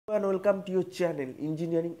And welcome to your channel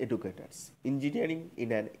Engineering Educators, Engineering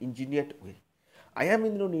in an Engineered Way. I am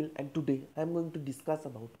Indranil and today I am going to discuss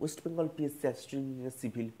about West Bengal PSC Engineering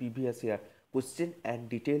Civil previous year question and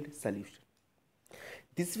detailed solution.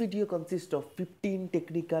 This video consists of 15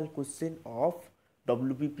 technical questions of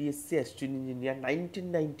WBPSC Engineer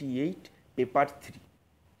 1998 paper 3.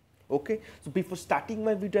 Okay, so before starting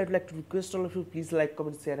my video, I would like to request all of you please like,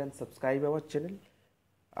 comment, share and subscribe our channel.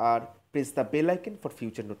 R press the bell icon for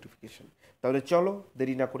future notification. তাহলে চলো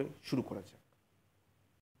দেরি না করে শুরু করা যাক।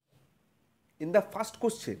 In the first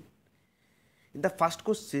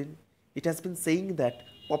question, it has been saying that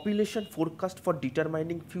population forecast for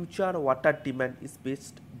determining future water demand is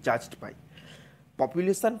best judged by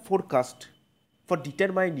population forecast for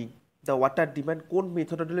determining the water demand কোন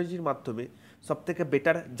মেথডোলজির মাধ্যমে সবথেকে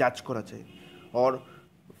বেটার জাজ করা যায়, or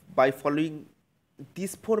by following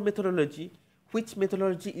these four methodology which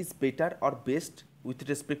methodology is better or best with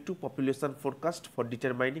respect to population forecast for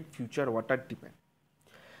determining future water demand.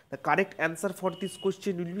 The correct answer for this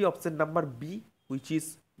question will be option number B, which is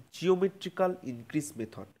geometrical increase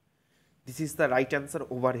method. This is the right answer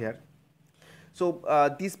over here. So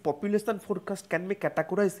this population forecast can be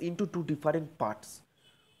categorized into two different parts,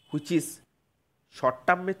 which is short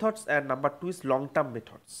term methods and number two is long term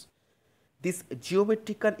methods. This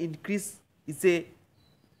geometrical increase is a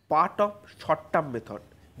part of short term method.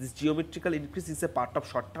 This geometrical increase is a part of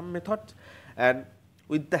short term method, and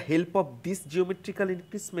with the help of this geometrical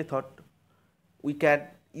increase method we can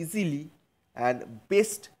easily and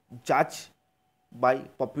best judge by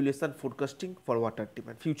population forecasting for water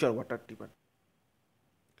demand, future water demand.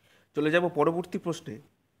 চলে যাব পরবর্তী প্রশ্নে।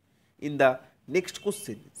 In the next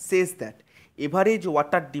question says that average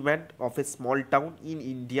water demand of a small town in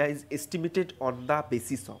India is estimated on the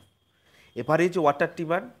basis of average water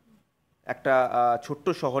demand একটা ছোট্ট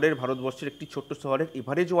শহরের, ভারতবর্ষের একটি ছোট্ট শহরের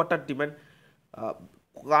এভারেজ ওয়াটার ডিমান্ড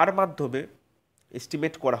কার মাধ্যমে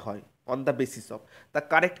এস্টিমেট করা হয়, on the basis of. The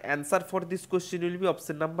correct answer for this question will be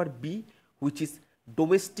option number B, which is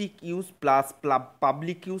domestic use plus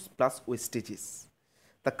public use plus ওয়েস্টেজেস।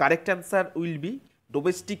 The correct answer will be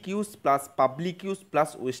domestic use plus public use plus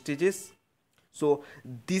ওয়েস্টেজেস। So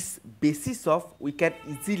this basis of we can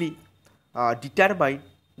easily determine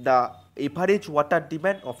the average water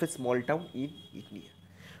demand of a small town in India.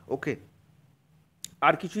 Okay,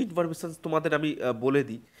 আর কিছু information তোমাদের আমি বলে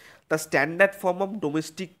দিই। The standard form of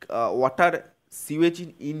domestic water sewage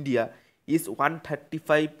in India is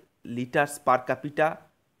 135 litres per capital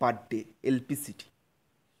per day এলপিসিটি।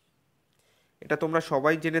 এটা তোমরা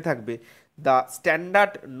সবাই জেনে থাকবে। The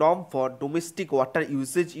standard norm for domestic water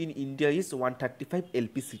usage in India is 135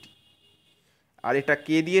 এলপিসিটি। আর এটা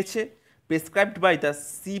কে দিয়েছে? Prescribed by the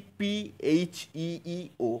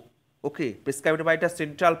CPHEEO, okay, prescribed by the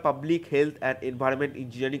central public health and environment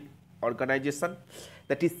engineering organisation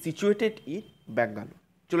that is situated in Bengal.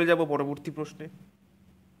 চলে যাব পরবর্তী প্রশ্নে।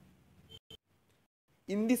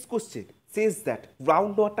 In this question says that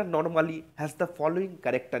ground water normally has the following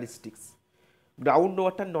characteristics.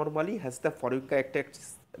 Groundwater normally has the following characteristics.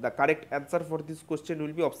 The correct answer for this question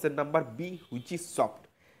will be option number B, which is soft.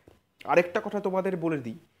 আরেকটা কথা তোমাদের বলে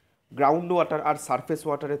দিই, ground water আর surface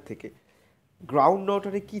ওয়াটারের থেকে। Ground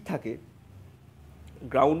ওয়াটারে কি থাকে?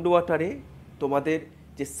 Ground ওয়াটারে তোমাদের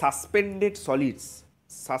যে সাসপেন্ডেড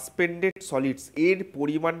সলিডস এর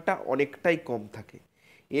পরিমাণটা অনেকটাই কম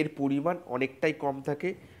থাকে,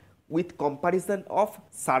 with comparison of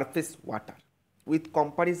surface water.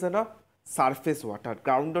 Surface water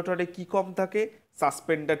ground ওয়াটারে কী কম থাকে?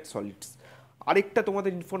 Suspended solids. আরেকটা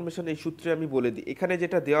তোমাদের ইনফরমেশন এই সূত্রে আমি বলে দিই, এখানে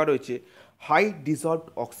যেটা দেওয়া রয়েছে হাই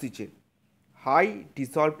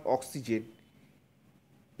ডিজলভড অক্সিজেন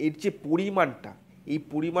এর যে পরিমাণটা, এই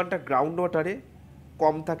পরিমাণটা গ্রাউন্ড ওয়াটারে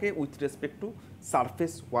কম থাকে with respect to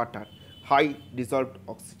surface water, high dissolved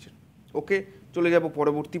oxygen. ওকে, চলে যাব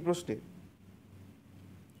পরবর্তী প্রশ্নে।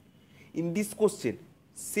 In this question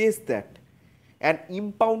says that an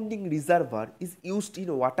impounding reservoir is used in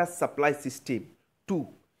water supply system too.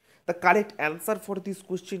 The correct answer for this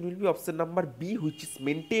question will be option number B, which is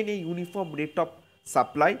maintain a uniform rate of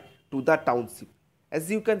supply to the township. As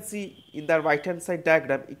you can see in the right hand side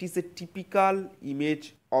diagram, it is a typical image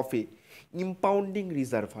of a impounding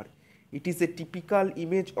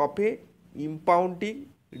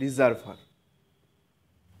reservoir.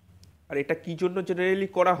 আর এটা কি জন্য generally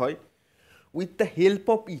করা হয়? With the help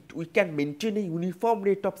of it, we can maintain a uniform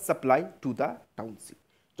rate of supply to the township.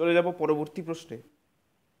 চলে যাব পরবর্তী প্রশ্নে।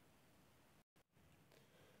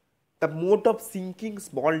 The mode of sinking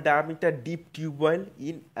small diameter deep tube well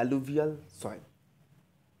in alluvial soil.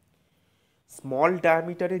 Small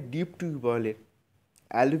diameter deep tube well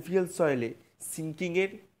alluvial সয়েলে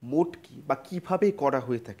সিঙ্কিংয়ের mode কি বা কিভাবে করা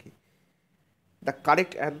হয়ে থাকে? The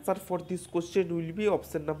correct answer for this question will be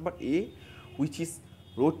option number A, which is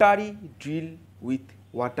rotary drill with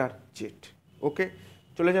water jet. ওকে,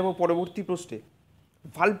 চলে যাব পরবর্তী প্রশ্নে।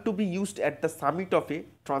 Valve two be used at the summit of A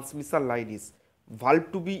transmission line is, valve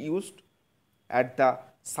two be used at the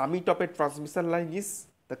summit of a transmission line is,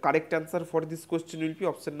 the correct answer for this question will be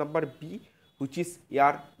option number B, which is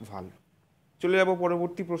air valve. চলে যাব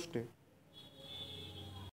পরবর্তী প্রশ্নে।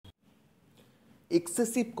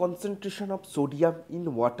 excessive concentration of sodium in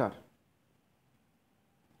water,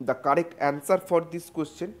 the correct answer for this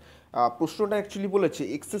question, প্রশ্নটা actually বলেছে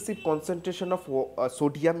excessive concentration of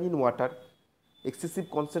sodium in water, excessive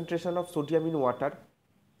concentration of sodium in water,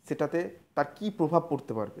 সেটাতে তার কি প্রভাব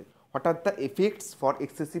পড়তে পারবে, what are the effects for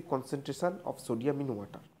excessive concentration of sodium in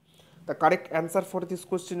water? The correct answer for this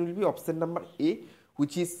question will be option number A,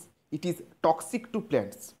 which is it is toxic to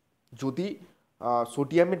plants. যদি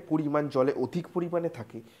সোডিয়ামের পরিমাণ জলে অধিক পরিমাণে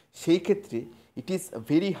থাকে সেই ক্ষেত্রে it is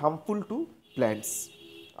very harmful to plants.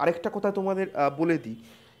 আরেকটা কথা তোমাদের বলে দিই,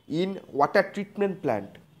 in water treatment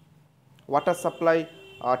plant, water supply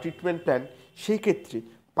treatment plant, সেই ক্ষেত্রে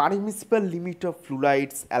permissible limit of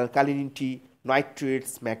ফ্লুরাইডস, alkalinity,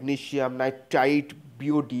 nitrates, magnesium, nitrite,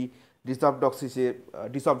 BOD, dissolved oxygen,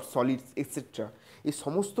 dissolved solids etcetera, এই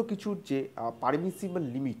সমস্ত কিছুর যে পারমিসিবল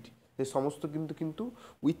লিমিট, সে সমস্ত কিন্তু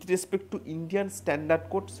with respect to Indian standard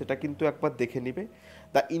code, সেটা কিন্তু একবার দেখে নেবে।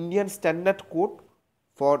 The Indian standard code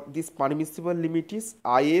for this permissible limit is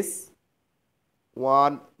IS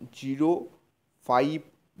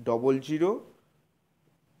 10500,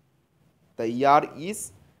 the year is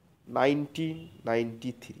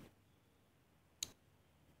 1993.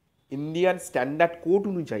 Indian standard code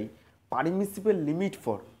অনুযায়ী permissible limit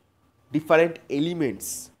for different elements,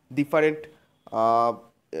 different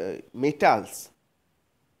metals,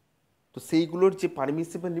 তো সেইগুলোর যে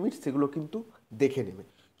পারমিসিবল লিমিট সেগুলো কিন্তু দেখে নেবে।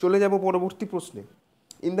 চলে যাব পরবর্তী প্রশ্নে।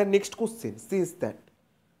 In the next question says that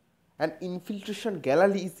an infiltration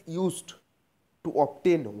gallery is used to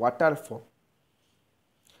obtain water from,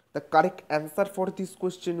 the correct answer for this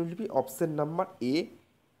question will be option number A,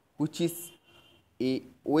 which is a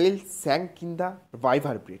well sank in the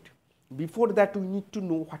vibrate. Before that we need to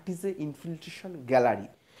know what is a infiltration gallery.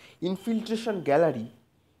 Infiltration gallery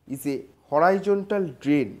is a horizontal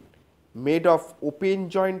drain made of open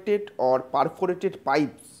jointed or perforated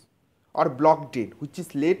pipes or block drain which is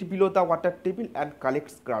laid below the water table and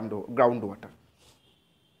collects groundwater.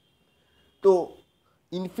 তো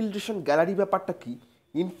infiltration gallery ব্যাপারটা কি?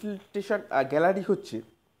 Infiltration gallery হচ্ছে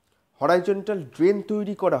horizontal drain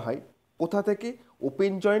তৈরি করা হয় কোথা থেকে?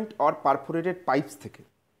 Open joint আর perforated pipes থেকে,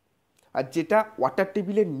 আর যেটা ওয়াটার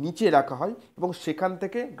টেবিলের নিচে রাখা হয় এবং সেখান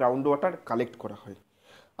থেকে গ্রাউন্ড ওয়াটার কালেক্ট করা হয়।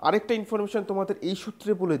 আরেকটা ইনফরমেশান তোমাদের এই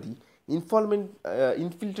সূত্রে বলে দিই,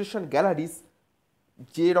 ইনফিল্ট্রেশন গ্যালারিজ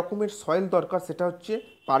যে রকমের সয়েল দরকার সেটা হচ্ছে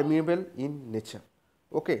পারমিয়েবল ইন নেচার।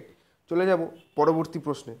 ওকে, চলে যাব পরবর্তী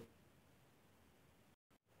প্রশ্নে।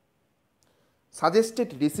 Suggested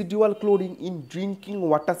residual chlorine in drinking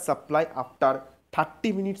water supply after 30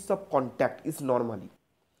 minutes of contact is normally,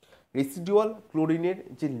 residual ক্লোরিনের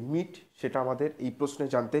যে লিমিট সেটা আমাদের এই প্রশ্নে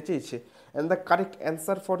জানতে চেয়েছে, and the correct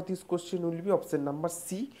answer for this question will be option number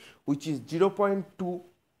C, which is 0.2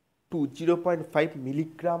 to 0.5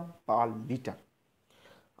 milligram per litre.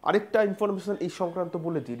 আরেকটা information এই সংক্রান্ত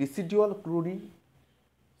বলে দিই, রেসিডুয়াল ক্লোরিন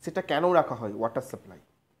সেটা কেন রাখা হয় water supply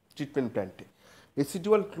treatment প্ল্যান্টে?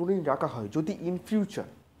 Residual chlorine রাখা হয় যদি ইন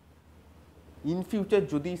ফিউচার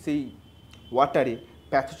যদি সেই ওয়াটারে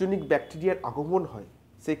প্যাথোজেনিক ব্যাকটেরিয়ার আগমন হয়,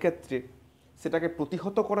 সেক্ষেত্রে সেটাকে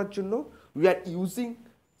প্রতিহত করার জন্য we are using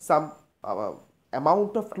some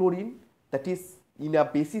amount of chlorine that is in a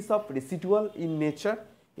basis of residual in nature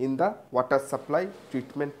in the water supply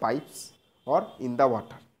treatment pipes or in the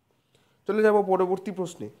water. চলে যাব পরবর্তী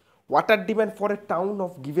প্রশ্নে। Water demand for a town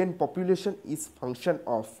of given population is function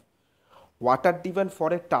of, water demand for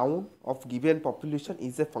a town of given population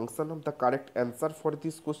is a function of, the correct answer for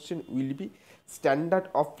this question will be standard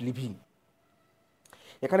of living.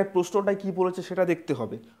 এখানে প্রশ্নটা কি বলেছে সেটা দেখতে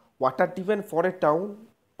হবে। Water demand for a town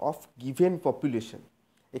of given population,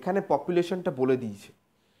 এখানে পপুলেশনটা বলে দিয়েছে,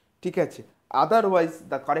 ঠিক আছে। Otherwise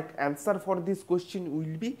the correct answer for this question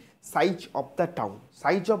will be size of the town.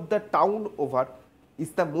 Size of the town over is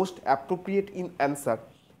the most appropriate in answer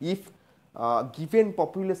if given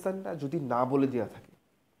পপুলেশনটা যদি না বলে দেওয়া থাকে,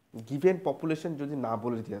 গিভেন পপুলেশন যদি না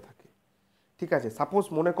বলে দেওয়া থাকে, ঠিক আছে। সাপোজ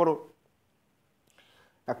মনে করো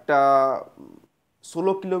একটা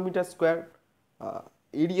 16 কিলোমিটার স্কোয়ার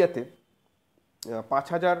এরিয়াতে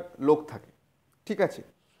 5000 লোক থাকে, ঠিক আছে।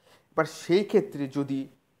 এবার সেই ক্ষেত্রে যদি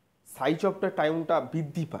সাইজ অফ দ্য টাউনটা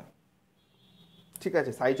বৃদ্ধি পায়, ঠিক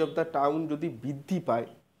আছে, সাইজ অফ দ্য টাউন যদি বৃদ্ধি পায়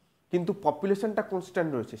কিন্তু পপুলেশনটা কনস্ট্যান্ট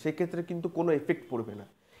রয়েছে, সেক্ষেত্রে কিন্তু কোনো এফেক্ট পড়বে না।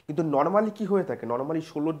 কিন্তু নর্মালি কি হয়ে থাকে, নর্মালি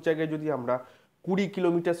 16 জায়গায় যদি আমরা 20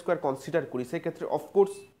 কিলোমিটার স্কোয়ার কনসিডার করি, সেক্ষেত্রে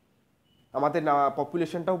অফকোর্স আমাদের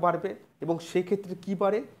পপুলেশনটাও বাড়বে এবং সেই ক্ষেত্রে কী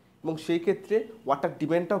বাড়ে, এবং সেই ক্ষেত্রে ওয়াটার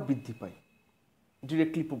ডিম্যান্ডটাও বৃদ্ধি পায়,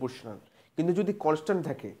 ডিরেক্টলি প্রপোর্শনাল। কিন্তু যদি কনস্ট্যান্ট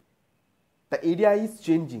থাকে, the area is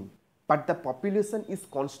changing but the population is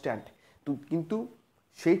constant, কিন্তু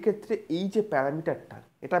সেই ক্ষেত্রে এই যে প্যারামিটারটা,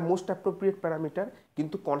 এটা মোস্ট অ্যাপ্রোপ্রিয়েট প্যারামিটার,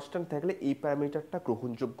 কিন্তু কনস্ট্যান্ট থাকলে এই প্যারামিটারটা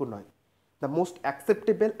গ্রহণযোগ্য নয়। The most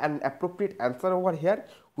acceptable and appropriate answer over here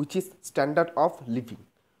which is standard of living.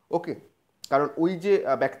 ওকে, কারণ ওই যে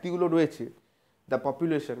ব্যক্তিগুলো রয়েছে, the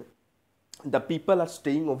population, the people R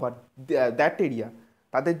staying over that area,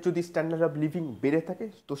 তাদের যদি স্ট্যান্ডার্ড অফ লিভিং বেড়ে থাকে,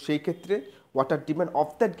 তো সেই ক্ষেত্রে water demand of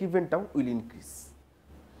that given town will increase.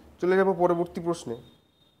 চলে যাব পরবর্তী প্রশ্নে।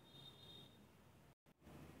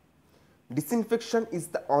 Disinfection is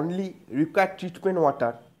the only required treatment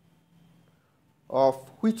water of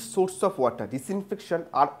which source of water. Disinfection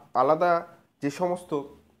আর আলাদা যে সমস্ত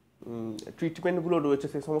ট্রিটমেন্টগুলো রয়েছে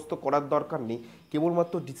সে সমস্ত করার দরকার নেই,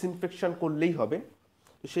 কেবলমাত্র ডিসইনফেকশন করলেই হবে।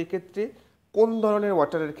 তো সেই ক্ষেত্রে কোন ধরনের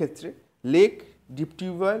ওয়াটারের ক্ষেত্রে, lake, deep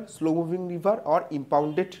tubewell, slow moving river or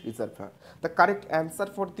ইম্পাউন্ডেড reservoir. The correct answer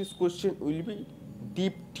for this question will be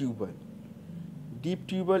deep tubewell. Deep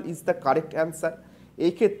tubewell is the correct answer.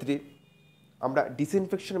 এই ক্ষেত্রে আমরা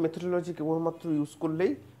ডিসইনফেকশন মেথোডোলজি কেবলমাত্র ইউজ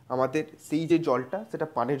করলেই আমাদের সেই যে জলটা সেটা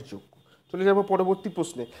পানের যোগ্য। চলে যাব পরবর্তী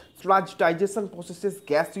প্রশ্নে। Sludge digestion processes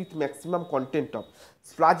gas with maximum content of.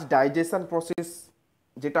 Sludge digestion process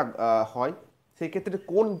যেটা হয়, সেই ক্ষেত্রে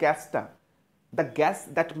কোন গ্যাসটা, the gas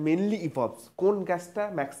that mainly evolves, কোন গ্যাসটা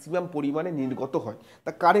ম্যাক্সিমাম পরিমাণে নির্গত হয়।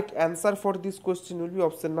 The correct answer for this question will be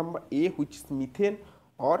option number A, which is methane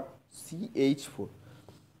or CH4।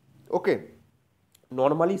 Okay,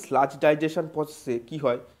 normally sludge digestion প্রসেসে কি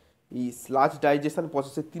হয়, এই স্লাজ ডাইজেশন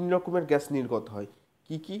প্রসেসে 3 রকমের গ্যাস নির্গত হয়।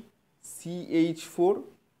 কি কি? CH4,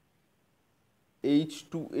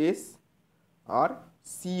 H2S আর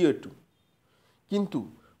CO2। কিন্তু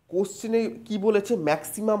কোশ্চেনে কি বলেছে,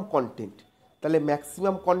 ম্যাক্সিমাম কন্টেন্ট। তাহলে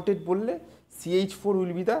ম্যাক্সিমাম কন্টেন্ট বললে CH4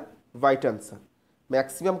 will be the right answer.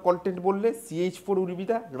 Maximum content বললে CH4 will be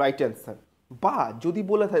the right answer. বা যদি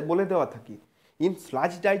বলে দেওয়া থাকে in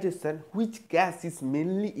sludge digestion which gas is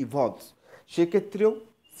mainly evolves, সেক্ষেত্রেও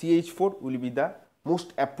CH4 will be the most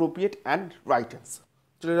appropriate and right answer.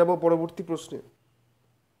 চলে যাব পরবর্তী প্রশ্নে।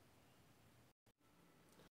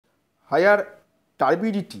 Higher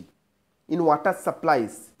turbidity in water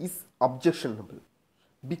supplies is objectionable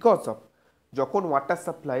because of. যখন ওয়াটার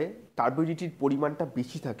সাপ্লাইয়ে টার্বিডিটির পরিমাণটা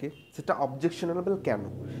বেশি থাকে, সেটা অবজেকশনেবল কেন?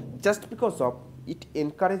 Just because of it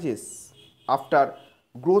encourages after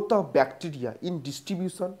growth of bacteria in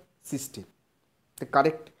distribution system. The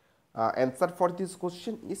correct answer for this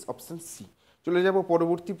question is option C. চলে যাব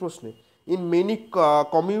পরবর্তী প্রশ্নে। In many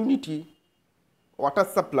community water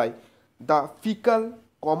supply the fecal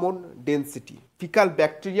common density, fecal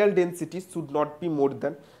bacterial density should not be more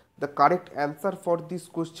than. The correct answer for this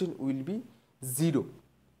question will be 0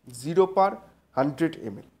 per 100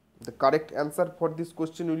 ml. The correct answer for this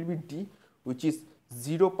question will be D, which is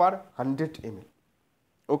 0 per 100 ml.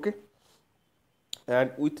 Okay,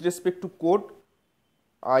 and with respect to code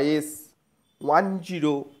IS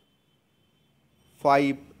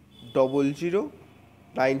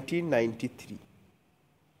 10500/1993,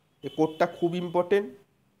 এই কোডটা খুব important.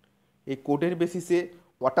 এই কোডের বেসিসে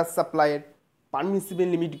water সাপ্লাইয়ের permissible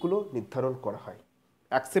লিমিটগুলো নির্ধারণ করা হয়।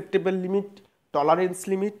 Acceptable limit, tolerance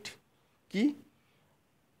limit কি,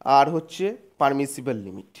 আর হচ্ছে পারমিসিবল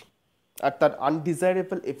লিমিট, আর তার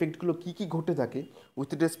আনডিজায়ারেবল এফেক্টগুলো কী কী ঘটে থাকে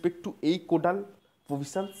উইথ রেসপেক্ট টু এই কোডাল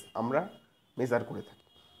প্রভিশনস আমরা মেজার করে থাকি।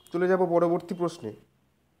 চলে যাব পরবর্তী প্রশ্নে।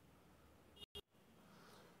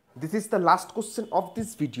 This is the last question of this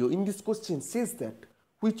video. In this question says that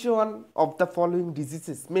which one of the following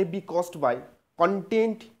diseases may be caused by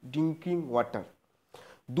contained drinking water?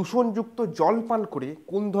 দূষণযুক্ত জল পান করে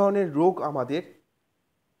কোন ধরনের রোগ আমাদের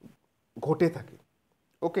ঘটে থাকে?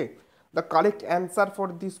 ওকে, the correct answer for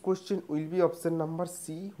this question will be option number C,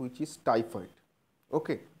 which is typhoid.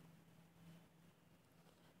 Okay,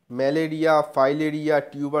 malaria, filaria,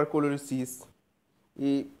 tuberculosis,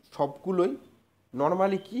 এই সবগুলোই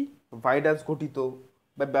নর্মালি কি ভাইরাস ঘটিত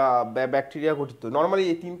বা ব্যাকটেরিয়া ঘটিত। নর্মালি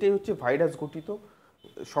এই তিনটেই হচ্ছে ভাইরাস ঘটিত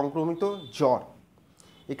সংক্রমিত জ্বর।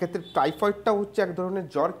 এক্ষেত্রে টাইফয়েডটা হচ্ছে এক ধরনের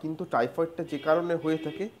জ্বর, কিন্তু টাইফয়েডটা যে কারণে হয়ে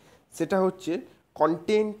থাকে সেটা হচ্ছে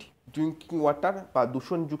কন্টেন্ট ড্রিঙ্কিং ওয়াটার বা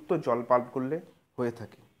দূষণযুক্ত জল পান করলে হয়ে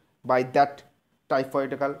থাকে by that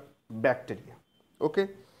টাইফয়েডিক্যাল bacteria. Okay,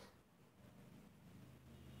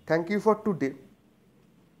 thank you for today.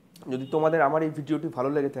 যদি তোমাদের আমার এই ভিডিওটি ভালো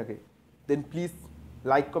লেগে থাকে দেন please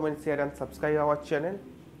like comment share and subscribe our channel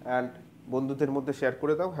and বন্ধুদের মধ্যে শেয়ার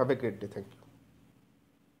করে দাও। Have a great day. Thank you.